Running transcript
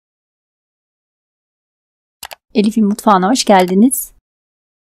Elif'in mutfağına hoş geldiniz.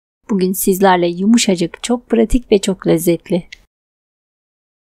 Bugün sizlerle yumuşacık, çok pratik ve çok lezzetli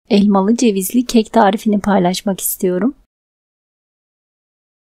elmalı cevizli kek tarifini paylaşmak istiyorum.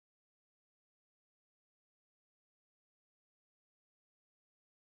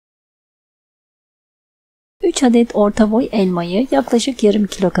 Üç adet orta boy elmayı yaklaşık yarım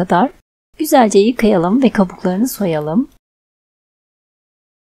kilo kadar güzelce yıkayalım ve kabuklarını soyalım.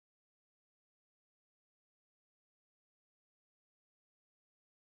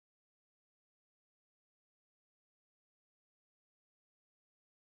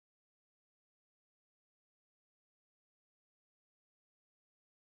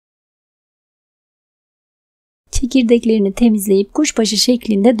 Çekirdeklerini temizleyip kuşbaşı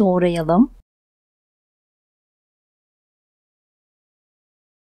şeklinde doğrayalım.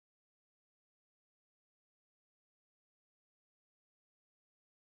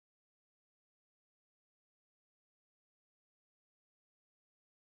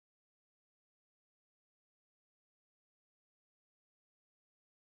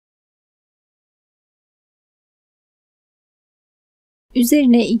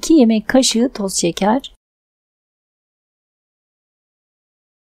 Üzerine 2 yemek kaşığı toz şeker,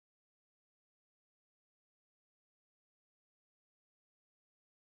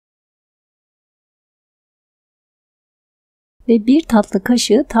 ve 1 tatlı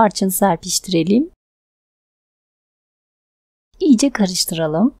kaşığı tarçın serpiştirelim. İyice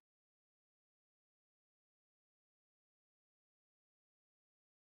karıştıralım.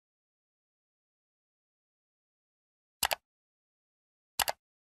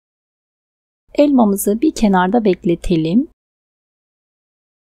 Elmamızı bir kenarda bekletelim.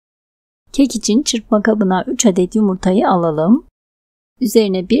 Kek için çırpma kabına 3 adet yumurtayı alalım.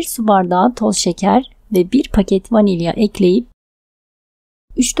 Üzerine 1 su bardağı toz şeker ve 1 paket vanilya ekleyip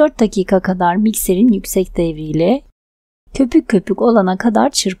 3-4 dakika kadar mikserin yüksek devriyle köpük köpük olana kadar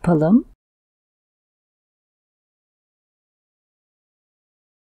çırpalım.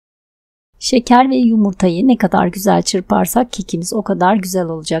 Şeker ve yumurtayı ne kadar güzel çırparsak kekimiz o kadar güzel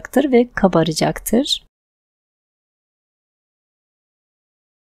olacaktır ve kabaracaktır.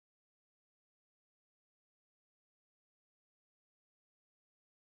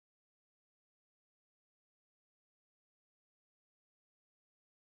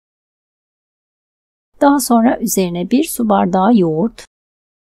 Daha sonra üzerine 1 su bardağı yoğurt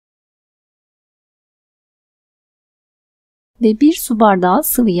ve 1 su bardağı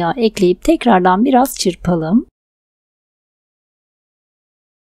sıvı yağ ekleyip tekrardan biraz çırpalım.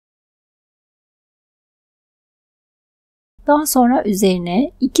 Daha sonra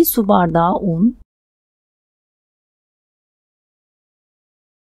üzerine 2 su bardağı un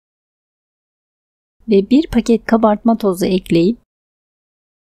ve 1 paket kabartma tozu ekleyip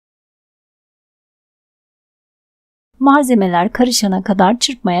malzemeler karışana kadar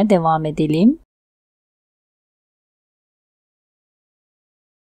çırpmaya devam edelim.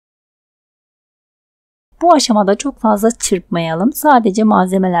 Bu aşamada çok fazla çırpmayalım. Sadece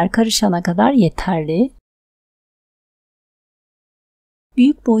malzemeler karışana kadar yeterli.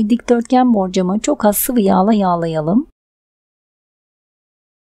 Büyük boy dikdörtgen borcamı çok az sıvı yağla yağlayalım.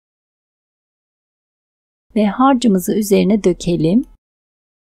 Ve harcımızı üzerine dökelim.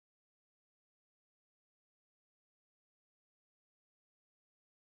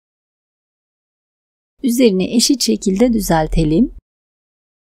 Üzerini eşit şekilde düzeltelim.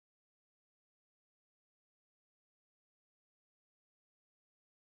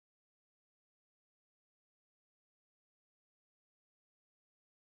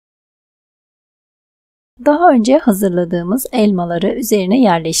 Daha önce hazırladığımız elmaları üzerine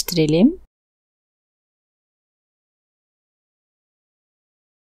yerleştirelim.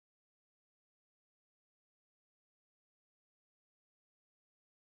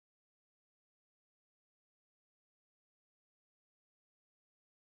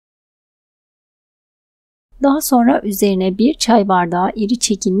 Daha sonra üzerine 1 çay bardağı iri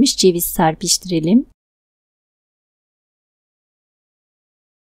çekilmiş ceviz serpiştirelim.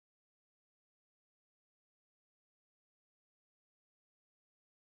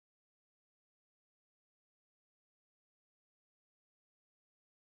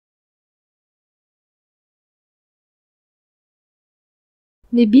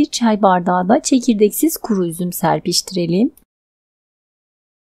 Ve 1 çay bardağı da çekirdeksiz kuru üzüm serpiştirelim.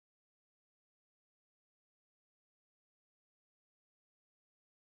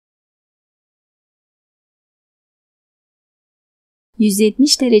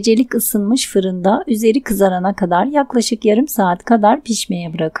 ...170 derecelik ısınmış fırında üzeri kızarana kadar yaklaşık yarım saat kadar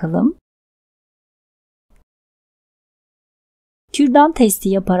pişmeye bırakalım. Kürdan testi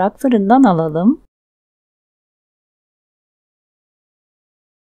yaparak fırından alalım.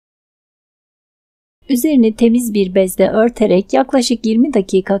 Üzerini temiz bir bezle örterek yaklaşık 20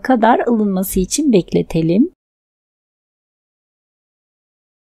 dakika kadar ılınması için bekletelim.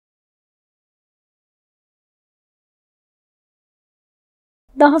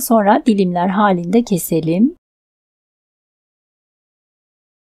 Daha sonra dilimler halinde keselim.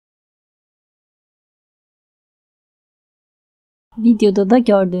 Videoda da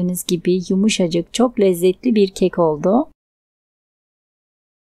gördüğünüz gibi yumuşacık, çok lezzetli bir kek oldu.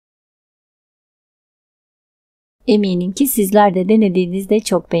 Eminim ki sizler de denediğinizde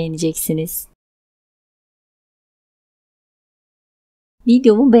çok beğeneceksiniz.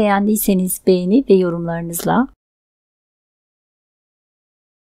 Videomu beğendiyseniz beğeni ve yorumlarınızla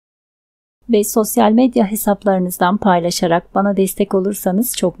ve sosyal medya hesaplarınızdan paylaşarak bana destek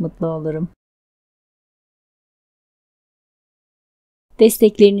olursanız çok mutlu olurum.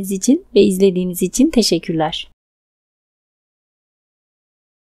 Destekleriniz için ve izlediğiniz için teşekkürler.